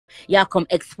Yeah, come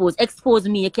expose. Expose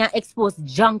me. You can't expose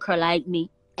junker like me.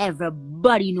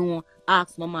 Everybody know.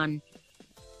 Ask my man.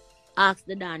 Ask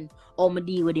the Dan. How me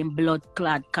deal with him blood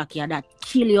clad cocky that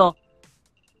kill you.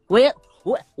 Well,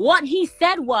 what he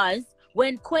said was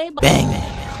when Quaiboss bang.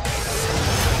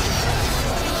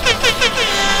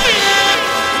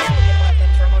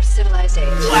 For more civilized age.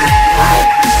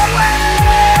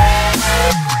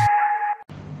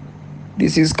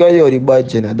 This is Coyote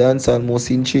Badge and a dance almost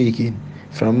intriguing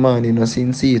from morning or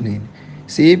since evening.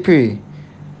 See, pray.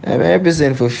 I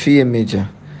represent for fear major.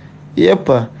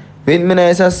 Yepa, when me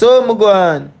nice as so me go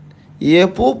on. Yeah,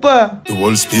 poopa. The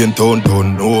whole Spain town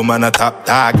don't know man a top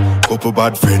dog. Couple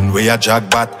bad friend where a jag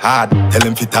bat hard. Tell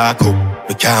him fi talk up,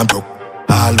 we can't broke.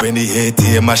 All when he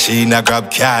hate a machine a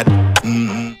grab card.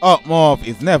 Up move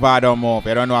is never done move.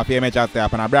 You don't know if you make stay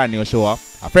up on a brand new show, a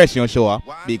fresh new show.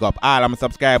 Big up all of my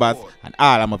subscribers and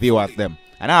all of my viewers them.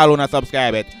 And all who not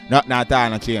subscribe it, nothing at all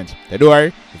no change. The door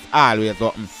is always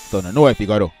open, so no know if you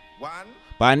go do.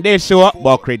 But on this show,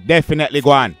 Buckry definitely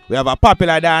go on. We have a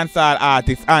popular dancehall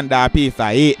artist under a piece of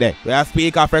heat there. We have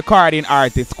speak of recording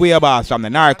artist Quaiboss from the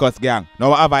Narcos gang. Now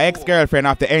we have an ex-girlfriend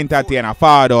of the entertainer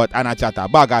forward out and a chat a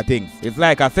bag of things. It's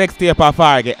like a sex tape of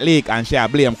her get leaked and she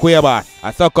blame Quaiboss.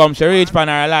 And so come she reach for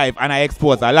her life and I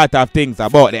expose a lot of things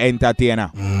about the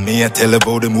entertainer. Me a tell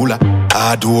about the moolah.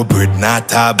 I do bread, not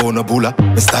tabo no bula.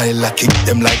 My style I kick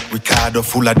them like Ricardo,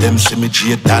 full of them shimmy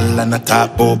J-Dal and a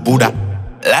tabo Buddha.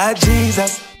 Lord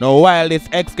Jesus. Now while this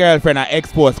ex-girlfriend are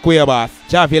exposed Quaiboss,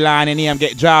 Jahvillani name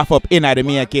get draft up in the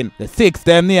making. The 6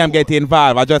 them name get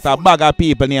involved or just a bag of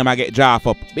people name a get draft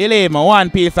up. Believe me, one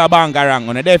piece of bangarang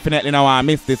and I definitely don't want to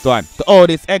miss this one. So how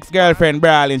this ex-girlfriend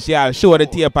brawling, she'll show the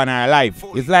tape on her life.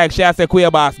 It's like she has a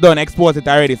Quaiboss done expose it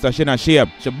already so she not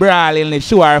shame. She brawlingly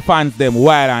show her fans them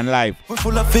while on live. We're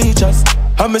full of features.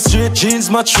 I'm a straight jeans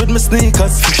match with my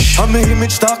sneakers. I'm a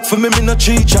image talk for me no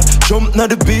teacher. Jump now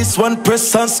the beast, one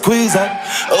press and squeeze her.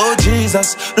 Oh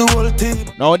Jesus, the whole team.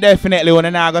 Now definitely when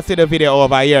I go see the video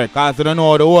over here, cause you don't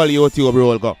know how the whole YouTube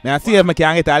roll go. Now see if I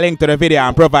can get a link to the video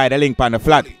and provide a link on the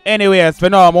flat. Anyways, for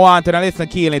now I want to listen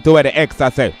keenly to what the ex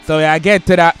say. So I get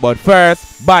to that, but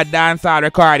first, bad dancehall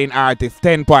recording artist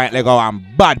 10 point Lego and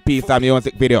bad piece of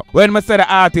music video. When I say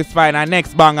the artist find a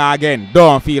next banger again,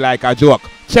 don't feel like a joke.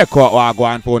 Check out what I go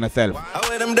on for yourself. I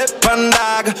wear them dead pan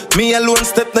dog. Me alone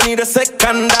step, no need a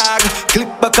second dog.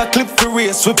 Clip back a clip for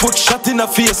race. We put shot in the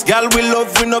face. Girl, we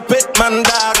love we no pet man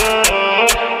dog.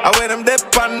 I wear them dead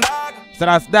pan dog. So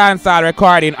that's dancehall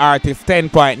recording artist 10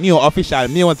 point new official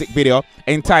music video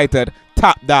entitled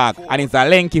Top Dog, and it's a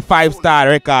Lenky 5-star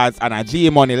records and a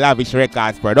G Money Lavish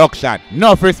Records production.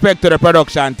 Enough respect to the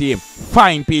production team.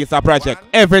 Fine piece of project.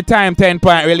 Every time 10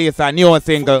 point release a new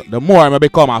single, the more I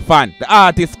become a fan. The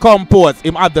artist compose,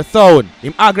 him have the sound,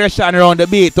 him aggression around the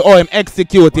beat to how him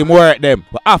execute him work them.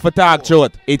 But after talk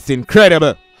truth, it's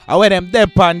incredible. I wear them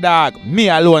dead pan dog. Me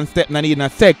alone step no need no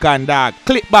second dog.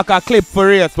 Clip back a clip for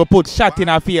race, we put shot in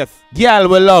her face. Girl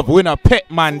we love, we no pet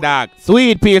man dog.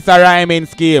 Sweet piece of rhyming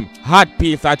scheme. Hot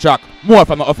piece of track. More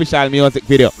from the official music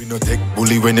video. We no take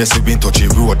bully when you see we touch a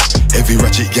road. Every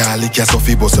ratchet girl lick your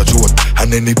Sophie bust a throat.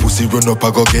 And any pussy run up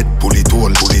I go get bully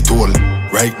toll.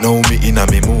 Right now me in a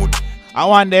me mood. I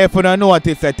wonder if you don't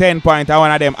notice a 10 point of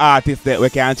one of them artists that we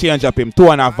can change up him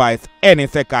tone of voice any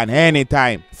second,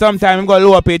 anytime. Sometimes him go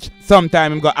low pitch,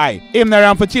 sometimes him go high. Him not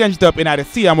run for change it up in the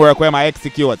same work where I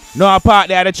execute. No apart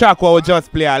there the track where we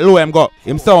just play a low him go.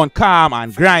 Him sound calm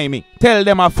and grimy. Tell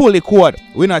them a fully code.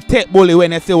 We not take bully when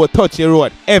they say we touch the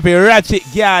road. Every ratchet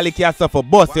girl lick yourself for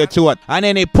bust your throat. And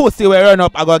any pussy we run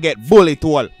up I go get bully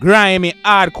toll. Grimy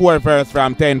hardcore verse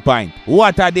from 10 point.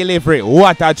 What a delivery,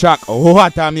 what a track,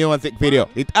 what a music video.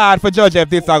 It's hard for judge if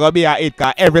this is going to be a hit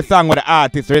cause every song with the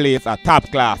artist release a top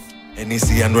class. NEC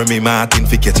and Remy Martin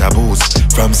fi catch a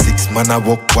boost. From 6 man I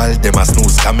walk while them a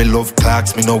snooze. Cause me love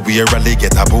clocks, me know where really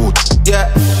get a boot. Yeah,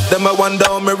 them I wonder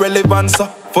how me relevance.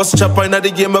 First chapter in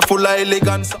the game, full of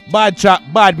elegance. Bad track,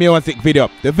 bad music video.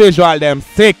 The visual them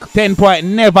sick. 10 point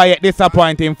never yet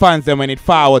disappointing fans them when it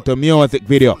forward to music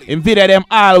video. In video them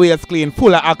always clean,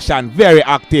 full of action, very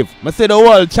active. I see the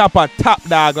whole chopper top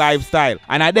dog lifestyle.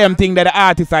 And I them think that the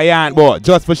artists are yarn but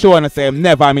just for showing us them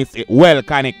never miss it. Well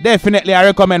connect. Definitely I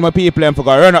recommend my people them for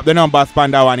go run up the numbers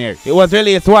span that one here. It was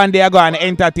released one day ago on the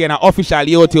Entertainer official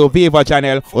YouTube Vivo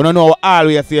channel. You don't know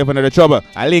always save under the trouble.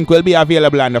 A link will be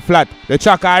available on the flat. The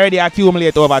track already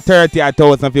accumulate over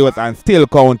 30,000 views and still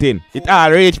counting. It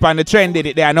all reached on the trend did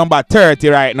it there number 30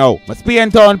 right now. But Spain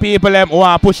town people them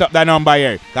want to push up the number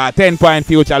here. Cause 10 point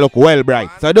future look well bright.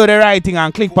 So do the right thing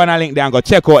and click on the link there and go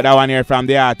check out that one here from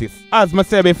the artist. As I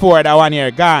said before, that one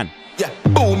here gone. Yeah.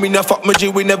 Boom, me no fuck me G,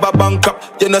 we never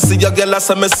bankrupt. You know see your girl as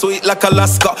me sweet like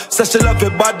Alaska. Say she love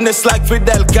your badness like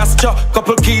Fidel Castro.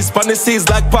 Couple keys pan the seas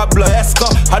like Pablo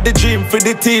Escobar. Had the dream for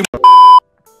the team.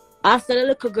 After the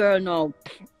little girl now,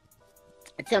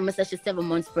 I tell me that she's 7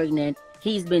 months pregnant.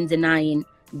 He's been denying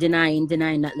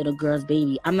that little girl's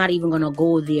baby. I'm not even gonna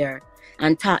go there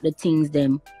and talk the things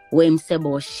them where him said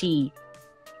about she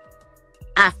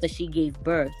after she gave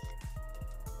birth.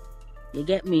 You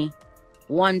get me?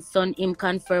 One son him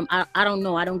confirm. I don't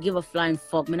know. I don't give a flying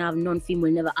fuck. Man, I have none for him.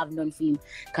 Will never have none for him.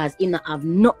 Cause him not have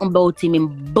nothing about him.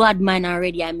 Him bad man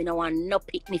already. I mean I want no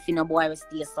picnic in a boy will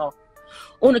stay so.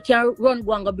 Only can run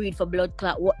go and go breed for blood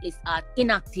clot worthless art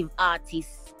inactive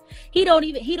artists. He don't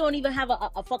even have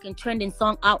a fucking trending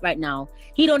song out right now.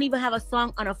 He don't even have a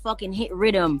song on a fucking hit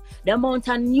rhythm. The amount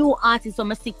of new artists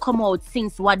I see come out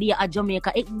since Wadia at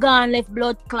Jamaica, it gone left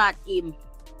blood clot him.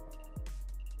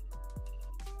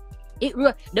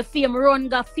 The fame run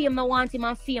got fame I want him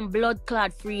and fame blood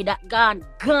clot free. That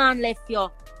gone left you.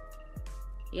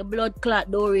 Your blood clot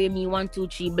don't worry me 1, 2,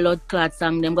 3 blood clot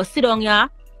song them. Go sit down ya.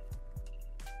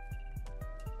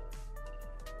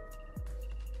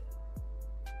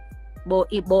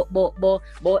 But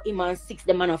him and 6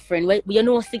 them and a friend. Wait, you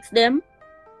know 6 them?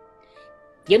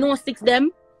 You know 6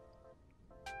 them?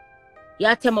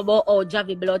 You tell me about how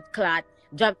Javi blood clot.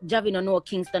 Javi no know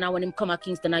Kingston, and when him come to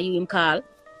Kingston, you him call.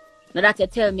 Now that you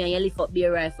tell me and you lift up be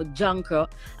a rifle, junker,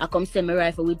 I come send me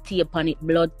rifle with tape on it,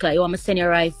 blood clot. You want me send your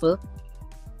rifle?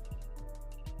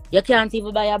 You can't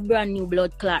even buy a brand new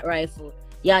blood clot rifle.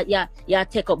 Yeah,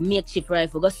 take up makeshift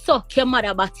rifle. Go suck your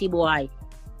mother batty boy.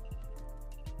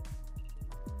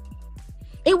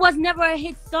 It was never a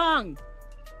hit song.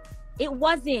 It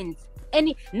wasn't.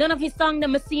 None of his songs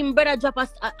them see him brother drop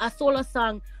a solo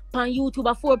song on YouTube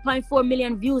at 4.4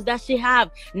 million views that she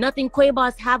have. Nothing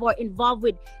Quaiboss have or involved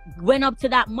with went up to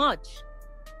that much.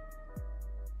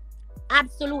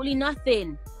 Absolutely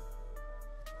nothing.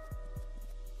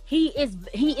 He is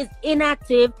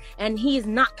inactive and he is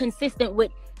not consistent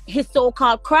with his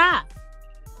so-called craft.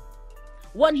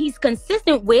 What he's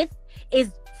consistent with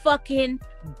is fucking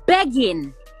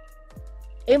begging.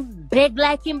 Him beg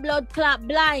like him blood clot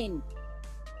blind.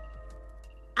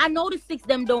 I know the 6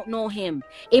 them don't know him.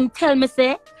 Him tell me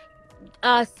say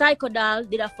Psychodal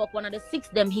did I fuck one of the 6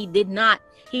 them. He did not.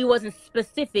 He wasn't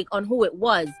specific on who it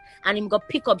was. And him go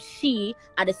pick up she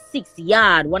at the 6th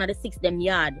yard. One of the 6 them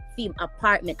yard. Theme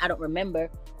apartment. I don't remember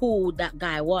who that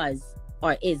guy was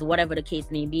or is, whatever the case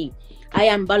may be. I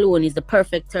am balloon is the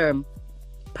perfect term.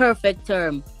 Perfect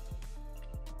term.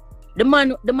 The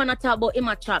man I talk about him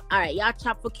a chop. Alright, you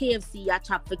chop for KFC, you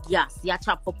chop for gas, you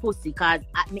chop for pussy, cause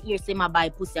I hear say I buy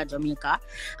pussy at Jamaica.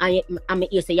 And I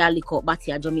hear say you lick up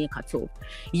batty at Jamaica too.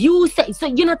 You say so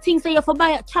you know things say you for buy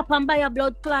a chop and buy a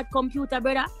blood clot computer,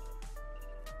 brother.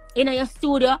 In your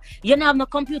studio, you don't have no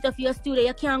computer for your studio,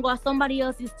 you can't go to somebody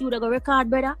else's studio go record,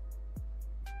 brother.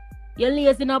 You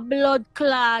lazy in a blood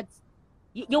clot.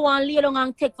 You want to lay down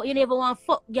and take for you never want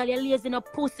fuck girl, you lazy in a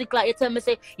pussy clot. You tell me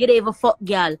say you don't even fuck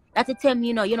girl. That's the time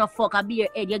you know fuck a beer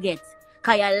head you get.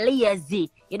 Cause you're lazy.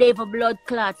 You don't even blood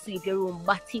clot sweep your room,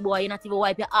 batty boy, you not even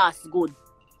wipe your ass good.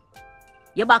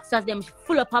 Your boxers them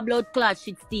full up a blood clot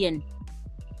shit stain.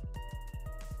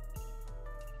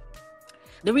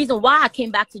 The reason why I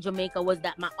came back to Jamaica was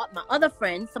that my other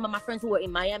friends, some of my friends who were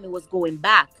in Miami was going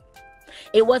back.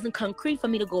 It wasn't concrete for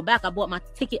me to go back. I bought my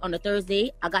ticket on the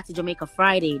Thursday. I got to Jamaica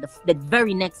Friday, the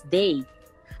very next day.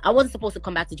 I wasn't supposed to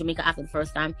come back to Jamaica after the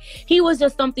first time. He was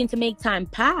just something to make time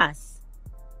pass.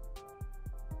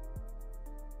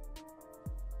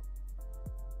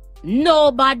 No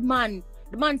bad man.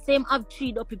 The man say him have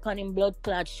 3 up upon him blood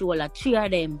clot shoulder. 3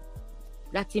 of them.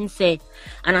 That him say.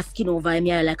 And a skin over him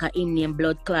here like a Indian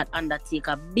blood clot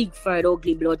undertaker. Big fried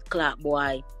ugly blood clot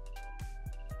boy.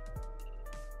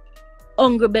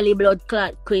 Hungry belly blood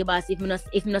clot Quaiboss. If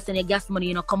you not send your gas money,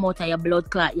 you know, come out of your blood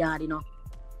clot yard, you know.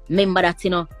 Remember that, you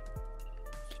know.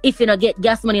 If you not get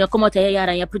gas money, you come out of your yard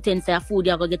and you pretend say food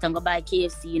you go get and go buy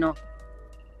KFC, you know.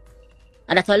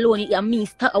 And that alone, you mean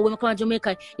stop when you come to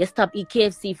Jamaica, you stop eat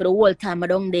KFC for the whole time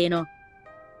down there, you know.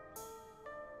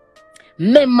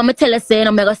 Remember, I tell you, say, you know,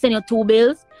 I'm going to send you 2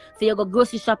 bills for you go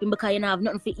grocery shopping because you don't have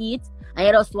nothing to eat. And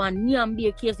you just want new and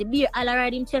beer KFC. Beer all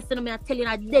around him chest, you know, I tell you,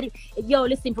 I did it. Yo,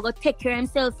 listen, for go take care of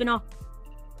himself, you know.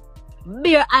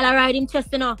 Beer all around him chest,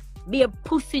 you know. Beer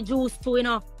pussy juice too, you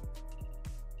know.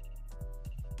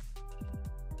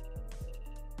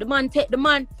 The man tell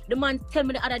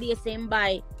me the other day saying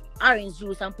buy orange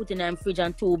juice and put in the fridge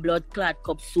and 2 blood clot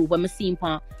cup soup. When I see him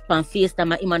on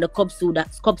FaceTime, him and the cup soup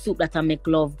that I make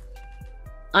love.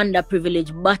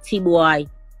 Underprivileged batty boy.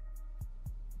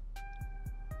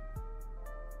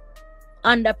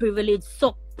 Underprivileged,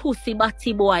 suck pussy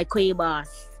batty boy,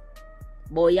 Quaiboss.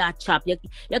 Boy, ya chap. You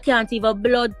can't even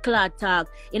blood clot talk.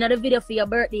 In the video for your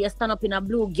birthday, you stand up in a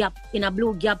blue gap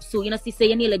so you know see say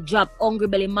you nearly drop hungry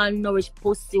belly malnourished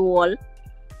pussy wall.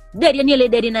 Dead, you nearly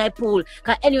dead in a pool.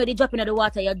 Cause anyway they drop in the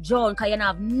water, you drown cause you don't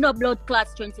have no blood clot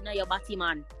strength in your body,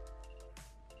 man.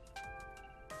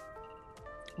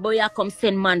 Boy, you come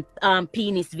send man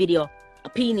penis video. A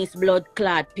penis blood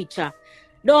clot picture.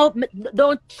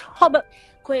 Don't trouble.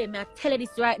 Quay, me I tell you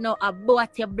this right now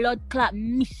about your blood clot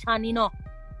mission, you know.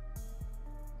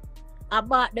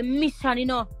 About the mission, you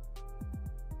know.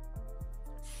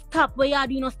 Stop where you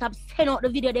do, you know, stop send out the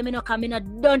video, them, you know, cause me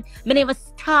not done. Me never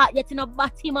start yet in a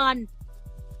body, man.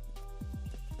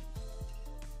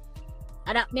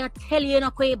 And that me I tell you, you know,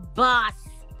 Quaiboss.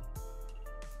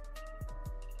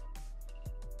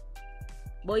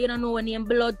 But you don't know when you're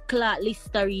blood clot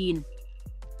Listerine.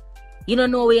 You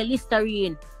don't know where your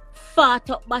Listerine. Fat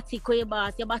up body,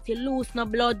 Quaiboss. Your body loose no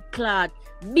blood clot.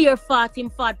 Beer fat him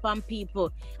fat from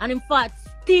people. And him fat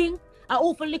stink. I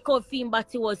often lick out him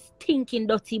body was stinking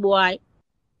dirty boy.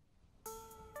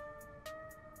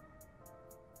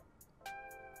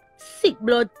 Sick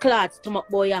blood clots to my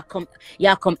boy, you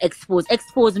come expose.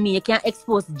 Expose me. You can't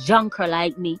expose junker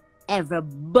like me.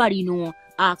 Everybody know.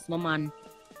 Ask my man.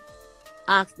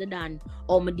 Ask the Dan.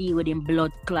 How me deal with him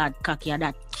blood clot cocky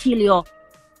that kill you.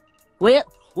 Well,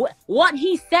 what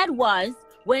he said was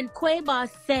when Quaiboss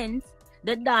sent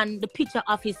the Dan the picture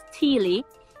of his teely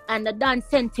and the Dan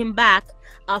sent him back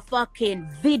a fucking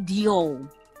video.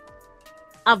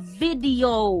 A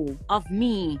video of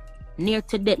me near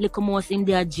to death little mouse in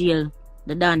their jail.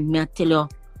 The Dan, me I tell you.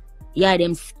 Yeah,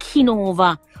 them skin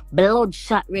over,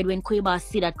 bloodshot red when Quaiboss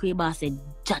see that Quaiboss said,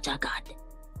 Jaja God.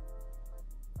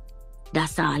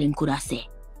 That's all him could have said.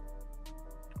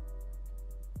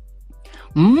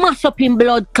 Mash up him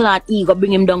blood clot ego,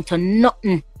 bring him down to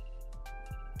nothing.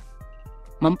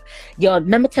 Yo,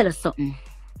 let me tell you something.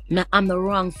 I'm the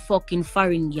wrong fucking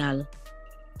foreign girl.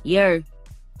 Yeah.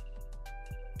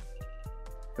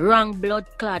 Wrong blood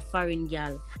clot foreign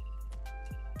girl.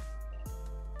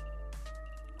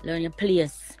 Learn your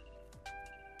place.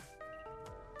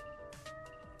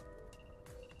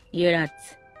 Hear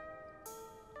that?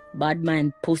 Bad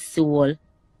mind pussy wall.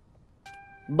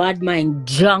 Bad mind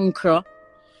junker.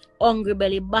 Hungry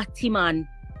belly batty man.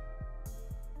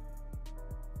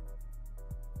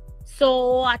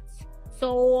 So what?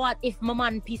 So what if my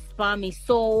man piss for me?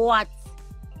 So what?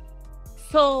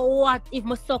 So what if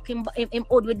my suck him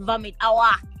out with vomit?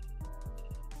 Awa.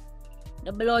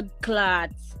 The blood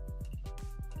clots.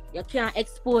 You can't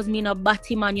expose me in a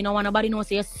batty man. You know when nobody knows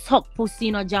say you suck pussy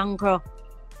in a junker.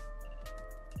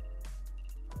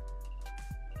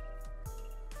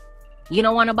 You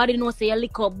know, nobody knows say you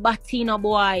lick up batty,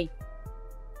 boy.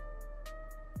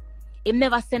 Him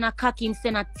never send a cocky, him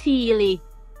send a teely.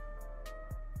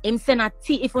 Him send a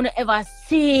tea if you don't ever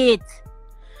see it.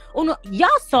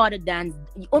 Y'all saw the dance.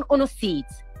 You see it.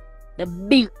 The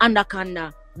big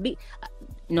anaconda. Big,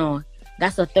 no,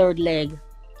 that's a third leg.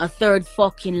 A third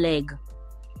fucking leg.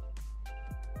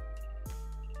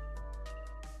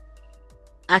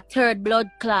 A third blood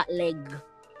clot leg.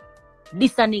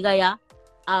 This a nigga ya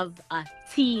have a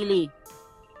teely.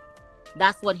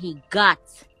 That's what he got.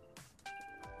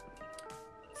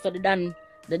 So the Dan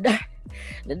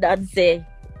say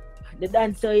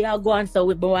yeah, go on so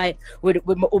with my wife, with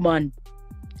my woman.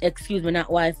 Excuse me,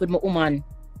 not wife, with my woman.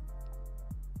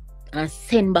 And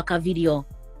send back a video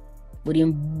with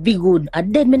him big good. I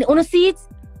dead me, wanna see it?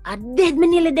 I dead me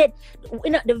nearly dead.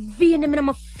 In the vein in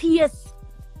my face.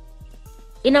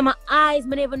 In my eyes,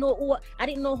 I never know who I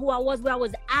didn't know who I was, where I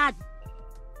was at.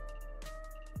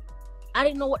 I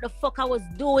didn't know what the fuck I was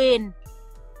doing.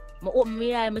 I open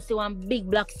my eye, I see one big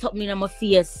black something in my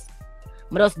face.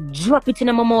 I just drop it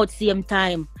in my mouth same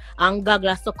time. And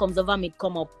gaggle so comes the vomit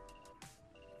come up.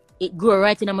 It grew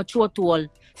right in my throat hole.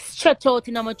 Stretch out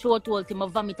in my throat hole till my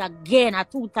vomit again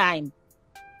at 2 times.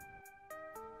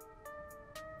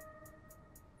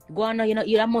 Go on now,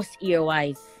 you must hear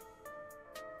wife.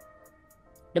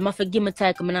 They must forgive me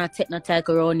tyke, I'm not take no tyke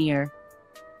around here.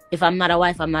 If I'm not a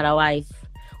wife, I'm not a wife.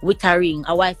 With a ring.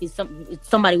 A wife is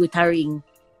somebody with a ring.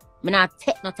 I'm not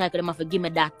take no tyke, they must forgive me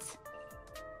that.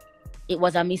 It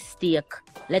was a mistake.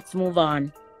 Let's move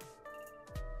on.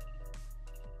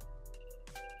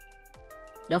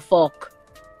 The fuck?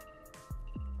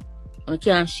 You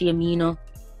can't shame me, you know.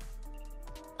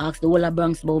 Ask the whole of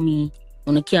Bronx about me.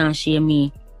 You can't shame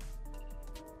me.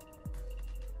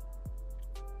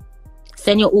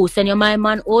 Send your who? Send your my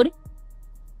man hood?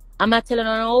 I'm not telling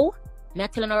her now. I'm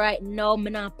not telling her right now. I'm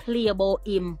not play about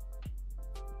him.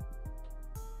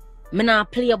 Me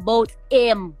not play about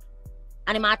him.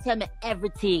 And he might tell me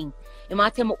everything. He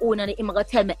might tell me and he might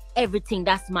tell me everything.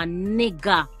 That's my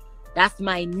nigga. That's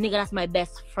my nigga. That's my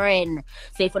best friend.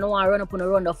 So if you don't want to run up on the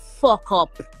run the fuck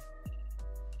up.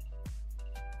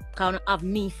 Can't have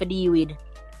me for deal with.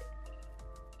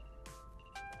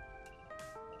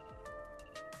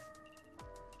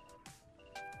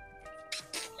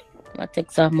 I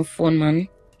text off my phone, man.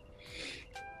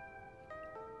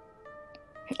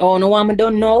 Oh, no one I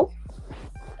don't know.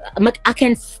 I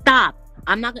can stop.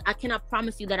 I cannot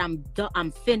promise you that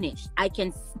I'm finished. I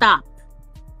can stop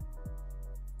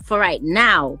for right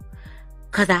now,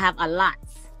 cause I have a lot.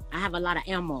 I have a lot of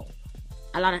ammo.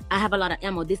 I have a lot of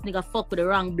ammo. This nigga fuck with the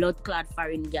wrong blood clot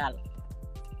foreign gal.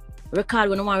 Recall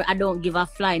when I don't give a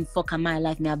flying fuck in my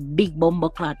life. Me a big bumbo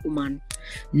clot woman.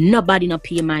 Nobody no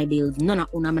pay my bills. None of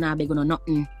una me not beg on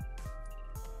nothing.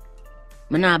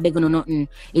 Me not beg on nothing.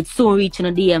 It's so reaching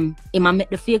a DM. I'ma make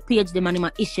the fake page them and I'ma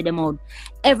issue them out.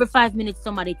 Every 5 minutes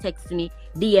somebody texts me,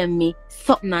 DM me,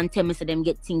 something and tell me so them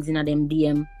get things in a them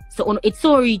DM. So it's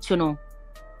so reach, you know.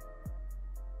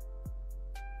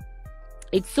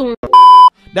 It's so.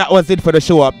 That was it for the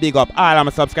show up. Big up all of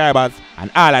my subscribers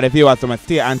and all of the viewers who must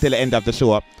stay until the end of the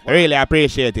show up. I really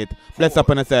appreciate it. Bless up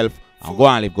on yourself and go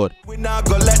and live good. We not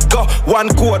go let go. One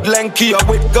code lanky or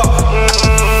with go.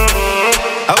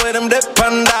 I wear them dep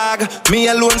and dog. Me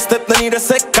alone step, no need a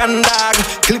second dog.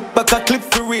 Clip back a clip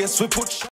for race. We put